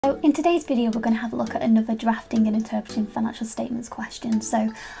So in today's video we're going to have a look at another drafting and interpreting financial statements question. So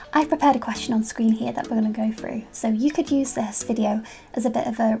I've prepared a question on screen here that we're going to go through. So you could use this video as a bit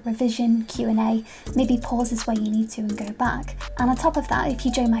of a revision, Q&A, maybe pause this where you need to and go back. And on top of that, if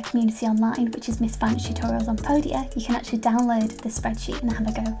you join my community online, which is Miss Finance Tutorials on Podia, you can actually download this spreadsheet and have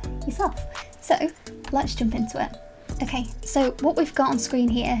a go yourself. So let's jump into it. Okay, so what we've got on screen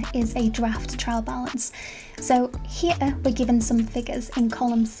here is a draft trial balance. So here we're given some figures in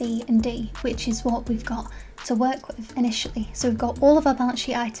column C and D, which is what we've got to work with initially. So we've got all of our balance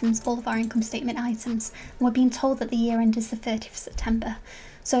sheet items, all of our income statement items, and we're being told that the year end is the 30th of September.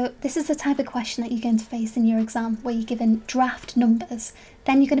 So this is the type of question that you're going to face in your exam, where you're given draft numbers,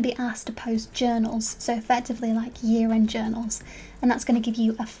 then you're going to be asked to post journals, so effectively like year-end journals, and that's going to give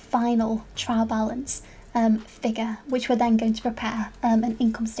you a final trial balance figure, which we're then going to prepare an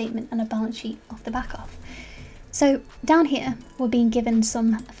income statement and a balance sheet off the back of. So down here we're being given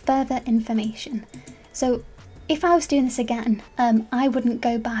some further information. So if I was doing this again, I wouldn't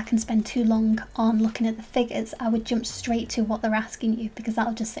go back and spend too long on looking at the figures. I would jump straight to what they're asking you, because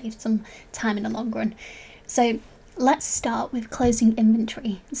that'll just save some time in the long run. So let's start with closing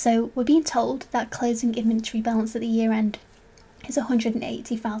inventory. So we're being told that closing inventory balance at the year end is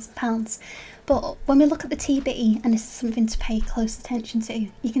 £180,000. But when we look at the TB, and this is something to pay close attention to,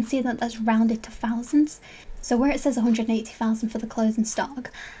 you can see that that's rounded to thousands. So where it says 180,000 for the closing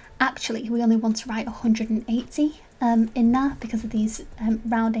stock, actually we only want to write 180 in there because of these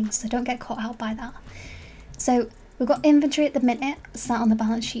roundings, so don't get caught out by that. So we've got inventory at the minute sat on the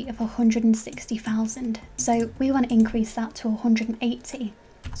balance sheet of 160,000. So we want to increase that to 180.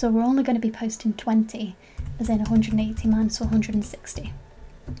 So we're only going to be posting 20, as in 180 minus 160.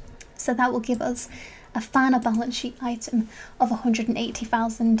 So that will give us a final balance sheet item of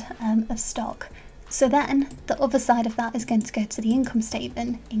 180,000 of stock. So then the other side of that is going to go to the income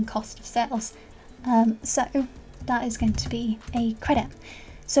statement in cost of sales. So that is going to be a credit.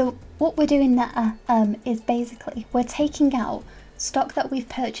 So what we're doing there is basically we're taking out stock that we've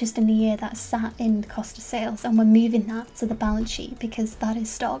purchased in the year that's sat in cost of sales, and we're moving that to the balance sheet because that is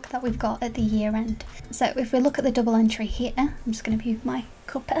stock that we've got at the year end. So if we look at the double entry here, I'm just going to move my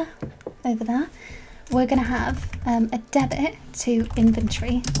cuppa over there, we're going to have a debit to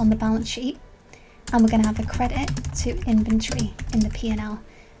inventory on the balance sheet, and we're going to have a credit to inventory in the P&L.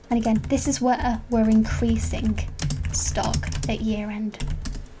 And again, this is where we're increasing stock at year end.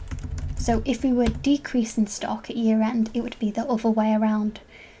 So if we were decreasing stock at year end, it would be the other way around.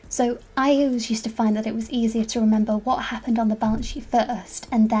 So I always used to find that it was easier to remember what happened on the balance sheet first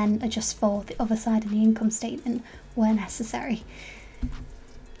and then adjust for the other side of the income statement where necessary.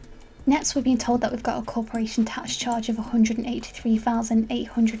 Next, we're being told that we've got a corporation tax charge of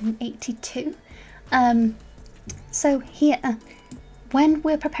 183,882. So here, when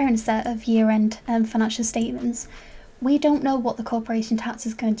we're preparing a set of year-end financial statements, we don't know what the corporation tax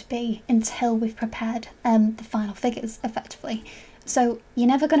is going to be until we've prepared the final figures effectively. So you're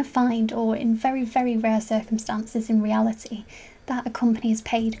never going to find, or in very, very rare circumstances in reality, that a company has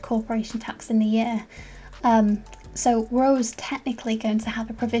paid corporation tax in the year. So we're always technically going to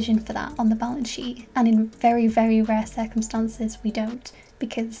have a provision for that on the balance sheet, and in very, very rare circumstances we don't,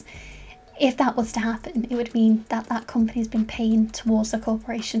 because if that was to happen, it would mean that that company has been paying towards the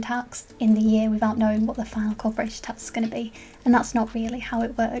corporation tax in the year without knowing what the final corporation tax is going to be, and that's not really how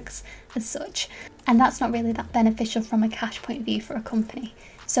it works as such, and that's not really that beneficial from a cash point of view for a company.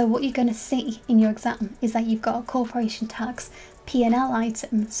 So what you're going to see in your exam is that you've got a corporation tax P&L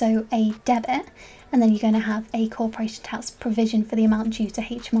item, so a debit, and then you're going to have a corporation tax provision for the amount due to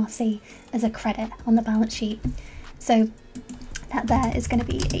HMRC as a credit on the balance sheet. So that there is going to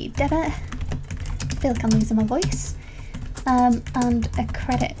be a debit, I feel like I'm losing my voice, and a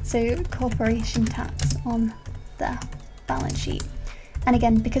credit to corporation tax on the balance sheet. And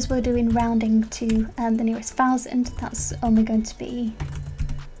again, because we're doing rounding to the nearest thousand, that's only going to be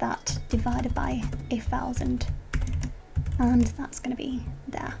that divided by 1,000, and that's going to be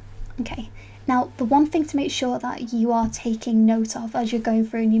there. Okay, now the one thing to make sure that you are taking note of as you're going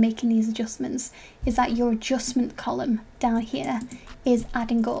through and you're making these adjustments is that your adjustment column down here is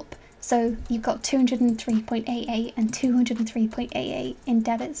adding up. So you've got 203.88 and 203.88 in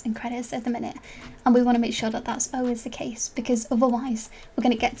debits and credits at the minute, and we want to make sure that that's always the case, because otherwise we're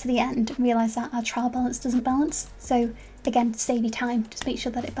going to get to the end and realise that our trial balance doesn't balance. So again, to save you time, just make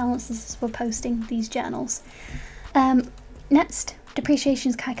sure that it balances as we're posting these journals. Next, depreciation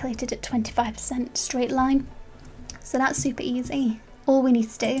is calculated at 25% straight line, so that's super easy. All we need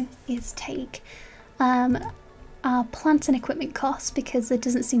to do is take our plant and equipment costs, because there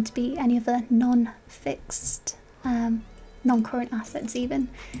doesn't seem to be any other non-fixed non-current assets even.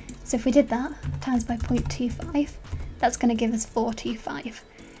 So if we did that times by 0.25, that's going to give us 425.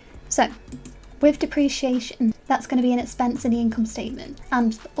 So with depreciation, that's going to be an expense in the income statement,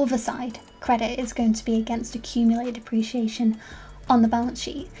 and the other side, credit, is going to be against accumulated depreciation on the balance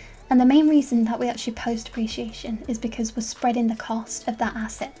sheet. And the main reason that we actually post depreciation is because we're spreading the cost of that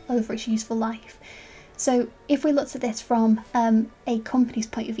asset over its useful life. So if we looked at this from a company's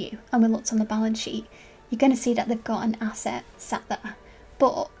point of view and we looked on the balance sheet, you're going to see that they've got an asset sat there,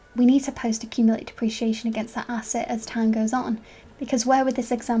 but we need to post accumulated depreciation against that asset as time goes on, because where with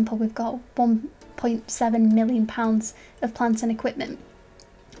this example we've got £1.7 million of plant and equipment,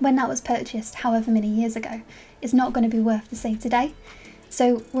 when that was purchased however many years ago, it's not going to be worth the same today.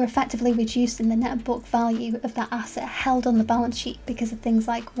 So we're effectively reducing the net book value of that asset held on the balance sheet because of things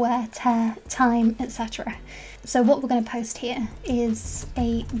like wear, tear, time, etc. So what we're going to post here is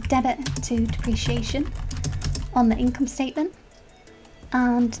a debit to depreciation on the income statement,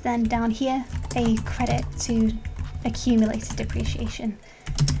 and then down here a credit to accumulated depreciation.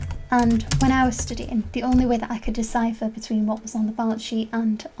 And when I was studying, the only way that I could decipher between what was on the balance sheet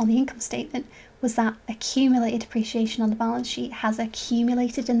and on the income statement was that accumulated depreciation on the balance sheet has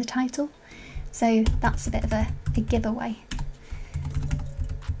accumulated in the title. So that's a bit of a giveaway.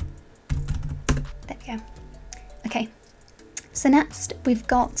 There we go. Okay, so next we've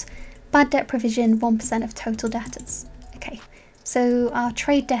got bad debt provision, 1% of total debtors. Okay, so our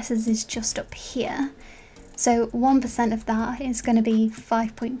trade debtors is just up here. So 1% of that is going to be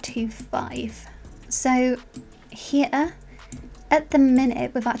 5.25. So here, at the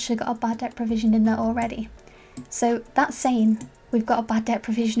minute, we've actually got a bad debt provision in there already. So that's saying we've got a bad debt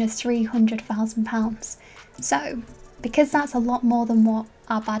provision of £300,000. So because that's a lot more than what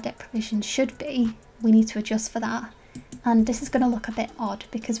our bad debt provision should be, we need to adjust for that. And this is going to look a bit odd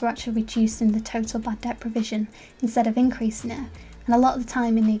because we're actually reducing the total bad debt provision instead of increasing it. And a lot of the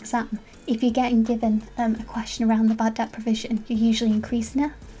time in the exam, if you're getting given a question around the bad debt provision, you're usually increasing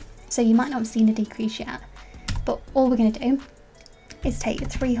it. So you might not have seen a decrease yet. But all we're going to do is take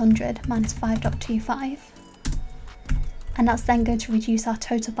 300 minus 5.25. And that's then going to reduce our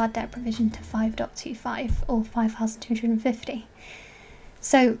total bad debt provision to 5.25 or 5,250.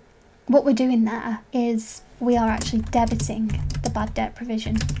 So what we're doing there is we are actually debiting the bad debt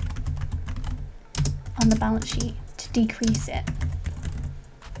provision on the balance sheet to decrease it.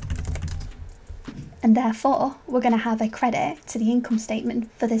 And therefore, we're going to have a credit to the income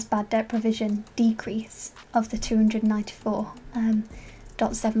statement for this bad debt provision decrease of the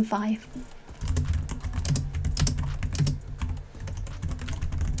 294.75.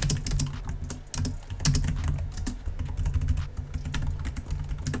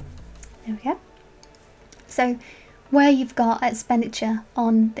 There we go. So where you've got expenditure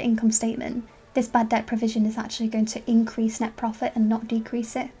on the income statement, this bad debt provision is actually going to increase net profit and not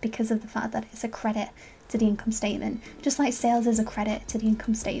decrease it because of the fact that it's a credit to the income statement, just like sales is a credit to the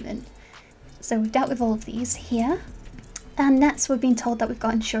income statement. So we've dealt with all of these here. And next we've been told that we've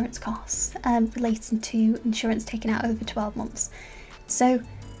got insurance costs relating to insurance taken out over 12 months. So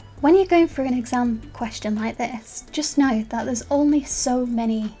when you're going through an exam question like this, just know that there's only so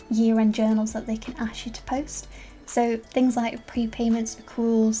many year-end journals that they can ask you to post. So things like prepayments,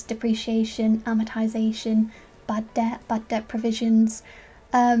 accruals, depreciation, amortization, bad debt provisions,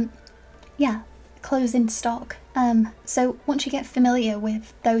 closing stock. So once you get familiar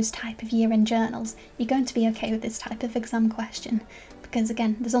with those type of year-end journals, you're going to be okay with this type of exam question because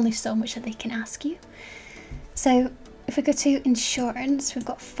again, there's only so much that they can ask you. So if we go to insurance, we've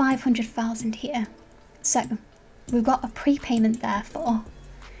got 500,000 here. So we've got a prepayment therefore.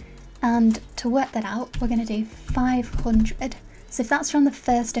 And to work that out, we're going to do 500. So if that's from the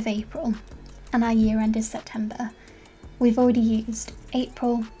 1st of April and our year end is September, we've already used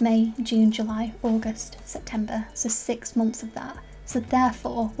April, May, June, July, August, September. So 6 months of that. So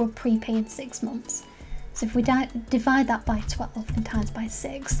therefore, we're prepaying 6 months. So if we divide that by 12 and times by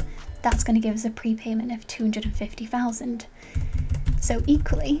 6, that's going to give us a prepayment of 250,000. So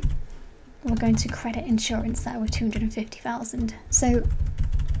equally, we're going to credit insurance there with 250,000. So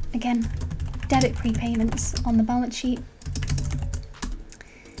again, debit prepayments on the balance sheet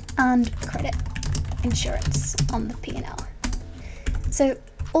and credit insurance on the P&L. So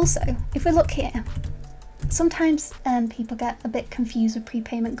also, if we look here, sometimes people get a bit confused with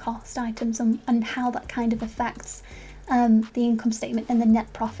prepayment cost items and how that kind of affects the income statement and the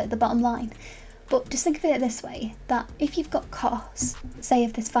net profit, the bottom line. But just think of it this way, that if you've got costs, say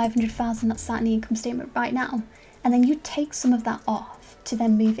if there's 500,000 that's sat in the income statement right now, and then you take some of that off to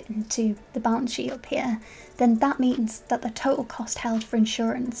then move it into the balance sheet up here, then that means that the total cost held for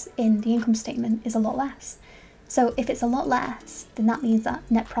insurance in the income statement is a lot less. So if it's a lot less, then that means that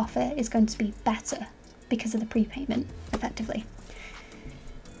net profit is going to be better because of the prepayment, effectively.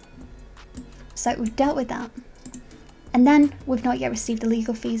 So we've dealt with that. And then we've not yet received the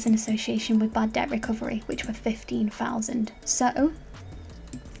legal fees in association with bad debt recovery, which were 15,000. So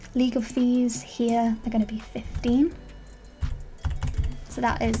legal fees here are going to be 15. So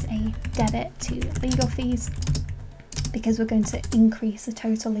that is a debit to legal fees, because we're going to increase the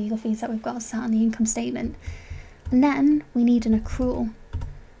total legal fees that we've got sat on the income statement. And then we need an accrual.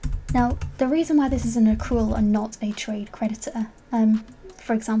 Now, the reason why this is an accrual and not a trade creditor,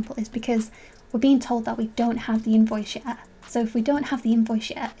 for example, is because we're being told that we don't have the invoice yet. So if we don't have the invoice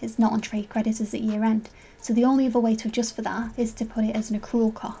yet, it's not on trade creditors at year end. So the only other way to adjust for that is to put it as an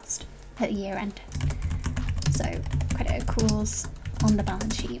accrual cost at year end. So credit accruals on the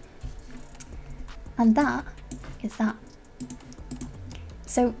balance sheet. And that is that.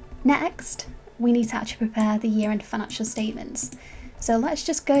 So next, we need to actually prepare the year-end financial statements. So let's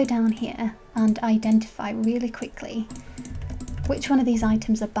just go down here and identify really quickly which one of these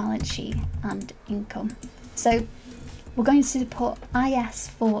items are balance sheet and income. So we're going to put IS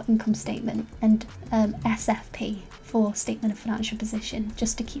for income statement and SFP for statement of financial position,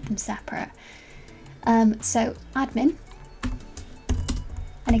 just to keep them separate. So admin,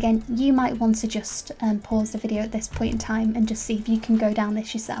 and again, you might want to just pause the video at this point in time and just see if you can go down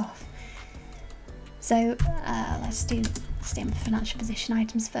this yourself. So let's do statement of financial position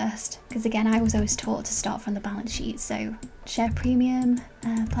items first, because again, I was always taught to start from the balance sheet. So share premium,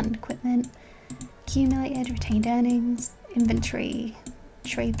 plant and equipment, accumulated retained earnings, inventory,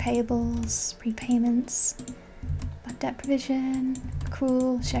 trade payables, prepayments, bad debt provision,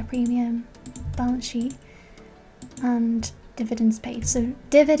 accrual, share premium, balance sheet, and dividends paid. So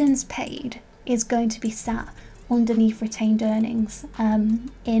dividends paid is going to be sat underneath retained earnings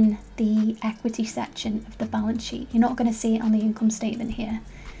in the equity section of the balance sheet. You're not going to see it on the income statement here.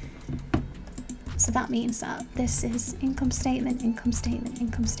 So that means that this is income statement, income statement,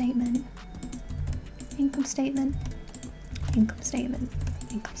 income statement, income statement, income statement,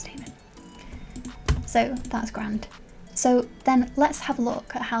 income statement. So that's grand. So then let's have a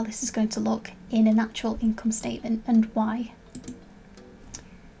look at how this is going to look in an actual income statement and why.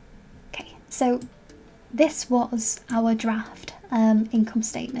 Okay, so this was our draft income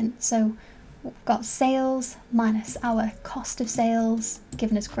statement. So we've got sales minus our cost of sales,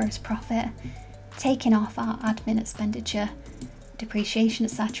 giving us gross profit, taking off our admin expenditure, depreciation,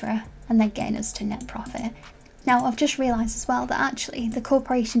 etc., and then getting us to net profit. Now I've just realised as well that actually the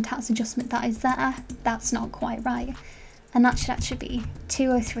corporation tax adjustment that is there, that's not quite right. And that should actually be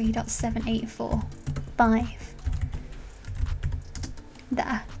 203.784.5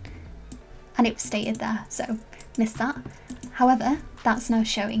 there. And it was stated there, so missed that. However, that's now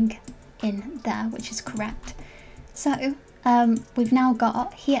showing in there, which is correct. So we've now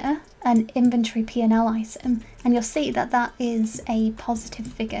got here an inventory P&L item, and you'll see that that is a positive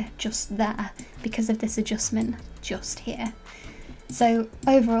figure just there because of this adjustment just here. So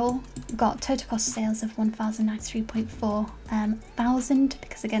overall, we've got total cost of sales of 1,093.4 thousand,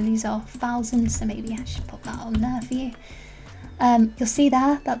 because again these are thousands, so maybe I should put that on there for you. You'll see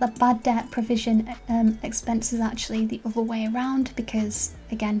there that the bad debt provision expense is actually the other way around, because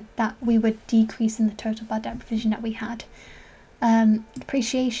again that we were decreasing the total bad debt provision that we had.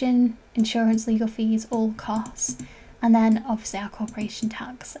 Depreciation, insurance, legal fees, all costs, and then obviously our corporation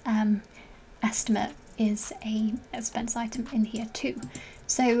tax estimate is a expense item in here too.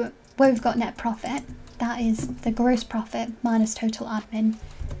 So where we've got net profit, that is the gross profit minus total admin,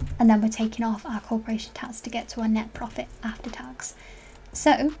 and then we're taking off our corporation tax to get to our net profit after tax.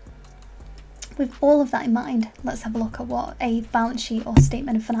 So with all of that in mind, let's have a look at what a balance sheet or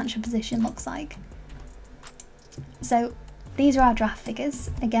statement of financial position looks like. So these are our draft figures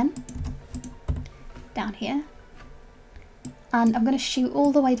again, down here. And I'm going to shoot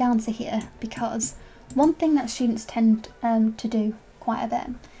all the way down to here, because one thing that students tend to do quite a bit,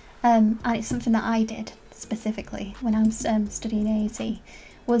 and it's something that I did specifically when I was studying AAT,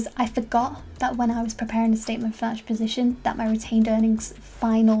 was I forgot that when I was preparing a statement of financial position that my retained earnings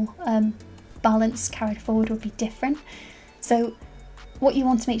final balance carried forward would be different. So what you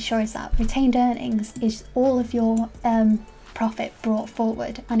want to make sure is that retained earnings is all of your profit brought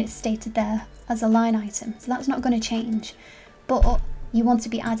forward, and it's stated there as a line item, so that's not going to change. But you want to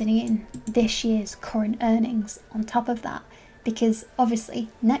be adding in this year's current earnings on top of that, because obviously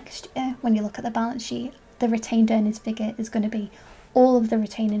next year when you look at the balance sheet, the retained earnings figure is going to be all of the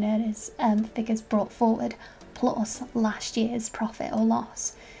retained earnings figures brought forward plus last year's profit or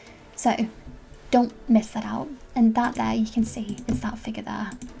loss. So don't miss that out, and that there you can see is that figure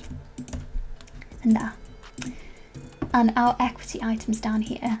there and there. And our equity items down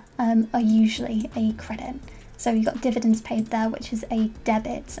here are usually a credit. So you've got dividends paid there, which is a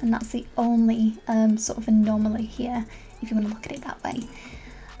debit, and that's the only sort of anomaly here, if you want to look at it that way.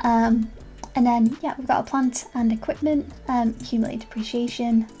 And then, yeah, we've got our plant and equipment, accumulated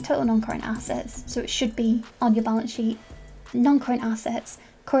depreciation, total non-current assets. So it should be on your balance sheet, non-current assets,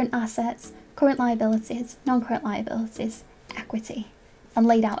 current liabilities, non-current liabilities, equity, and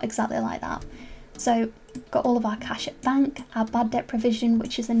laid out exactly like that. So got all of our cash at bank, our bad debt provision,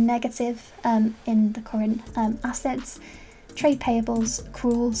 which is a negative in the current assets, trade payables,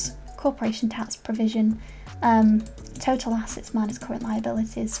 accruals, corporation tax provision, total assets minus current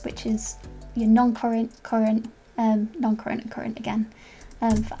liabilities, which is your non-current, current, non-current and current again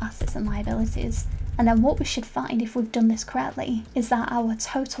for assets and liabilities. And then what we should find, if we've done this correctly, is that our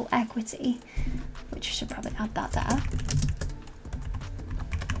total equity, which we should probably add that there,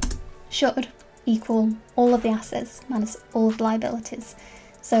 should equal all of the assets minus all of the liabilities.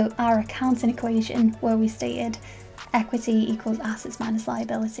 So our accounting equation, where we stated equity equals assets minus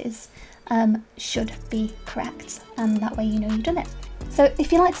liabilities, should be correct, and that way you know you've done it. So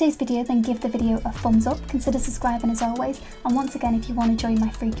if you liked today's video, then give the video a thumbs up, consider subscribing as always, and once again, if you want to join my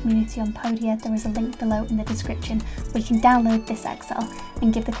free community on Podia, there is a link below in the description where you can download this Excel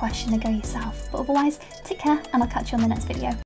and give the question a go yourself. But otherwise, take care, and I'll catch you on the next video.